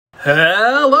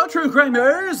Hello, true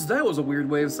crimers! That was a weird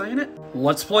way of saying it.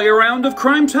 Let's play a round of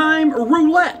Crime Time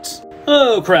Roulette.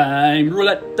 Oh, crime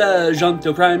roulette, the junk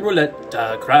de crime roulette,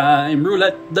 crime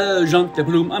roulette, the junk de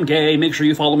bloom. I'm gay. Make sure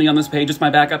you follow me on this page. It's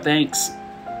my backup. Thanks.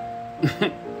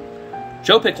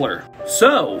 Joe Pichler.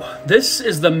 So, this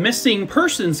is the missing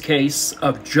persons case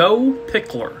of Joe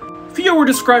Pichler. Viewer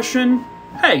discretion,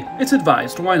 hey, it's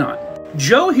advised. Why not?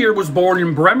 Joe here was born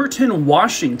in Bremerton,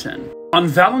 Washington, on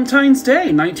Valentine's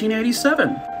Day,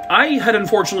 1987. I had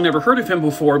unfortunately never heard of him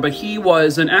before, but he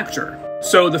was an actor.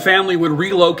 So the family would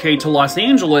relocate to Los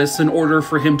Angeles in order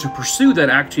for him to pursue that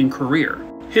acting career.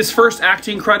 His first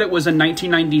acting credit was in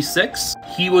 1996.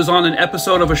 He was on an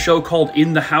episode of a show called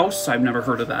In the House. I've never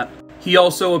heard of that. He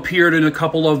also appeared in a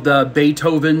couple of the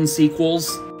Beethoven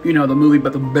sequels. You know, the movie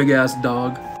about the big-ass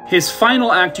dog. His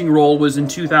final acting role was in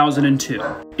 2002,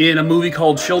 in a movie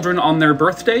called Children on Their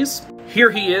Birthdays.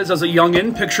 Here he is as a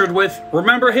youngin', pictured with,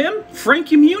 remember him?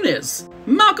 Frankie Muniz.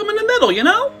 Malcolm in the Middle, you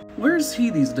know? Where's he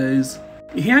these days?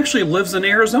 He actually lives in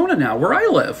Arizona now, where I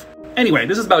live. Anyway,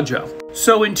 this is about Joe.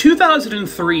 So in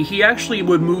 2003, he actually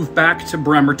would move back to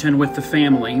Bremerton with the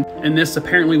family, and this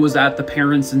apparently was at the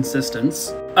parents'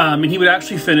 insistence. And he would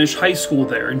actually finish high school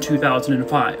there in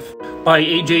 2005. By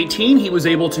age 18, he was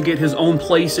able to get his own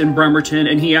place in Bremerton,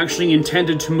 and he actually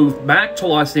intended to move back to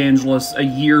Los Angeles a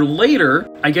year later.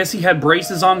 I guess he had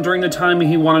braces on during the time, and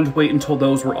he wanted to wait until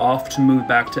those were off to move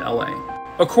back to LA.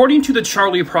 According to the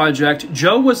Charlie Project,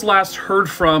 Joe was last heard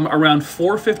from around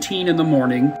 4:15 in the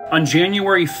morning on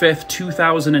January 5th,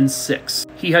 2006.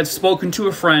 He had spoken to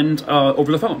a friend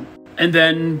over the phone, and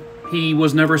then he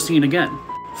was never seen again.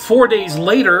 4 days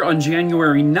later, on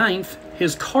January 9th,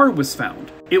 his car was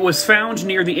found. It was found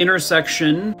near the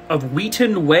intersection of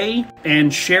Wheaton Way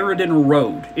and Sheridan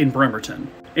Road in Bremerton,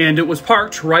 and it was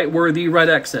parked right where the red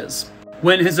X is.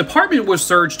 When his apartment was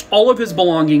searched, all of his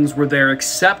belongings were there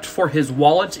except for his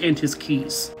wallet and his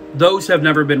keys. Those have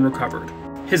never been recovered.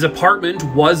 His apartment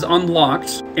was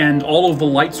unlocked, and all of the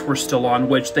lights were still on,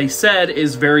 which they said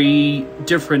is very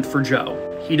different for Joe.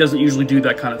 He doesn't usually do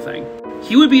that kind of thing.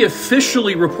 He would be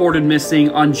officially reported missing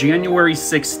on January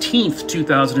 16th,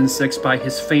 2006 by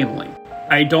his family.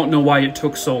 I don't know why it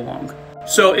took so long.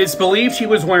 So it's believed he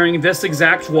was wearing this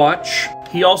exact watch.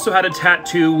 He also had a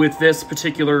tattoo with this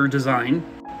particular design.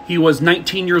 He was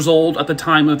 19 years old at the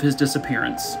time of his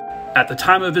disappearance. At the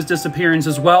time of his disappearance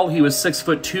as well, he was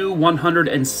 6'2",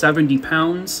 170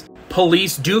 pounds.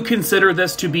 Police do consider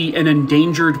this to be an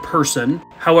endangered person.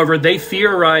 However, they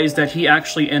theorize that he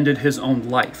actually ended his own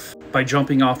life by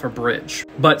jumping off a bridge.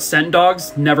 But scent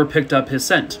dogs never picked up his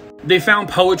scent. They found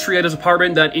poetry at his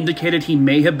apartment that indicated he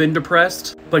may have been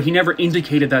depressed, but he never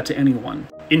indicated that to anyone.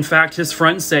 In fact, his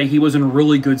friends say he was in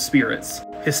really good spirits.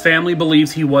 His family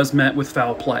believes he was met with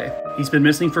foul play. He's been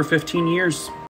missing for 15 years.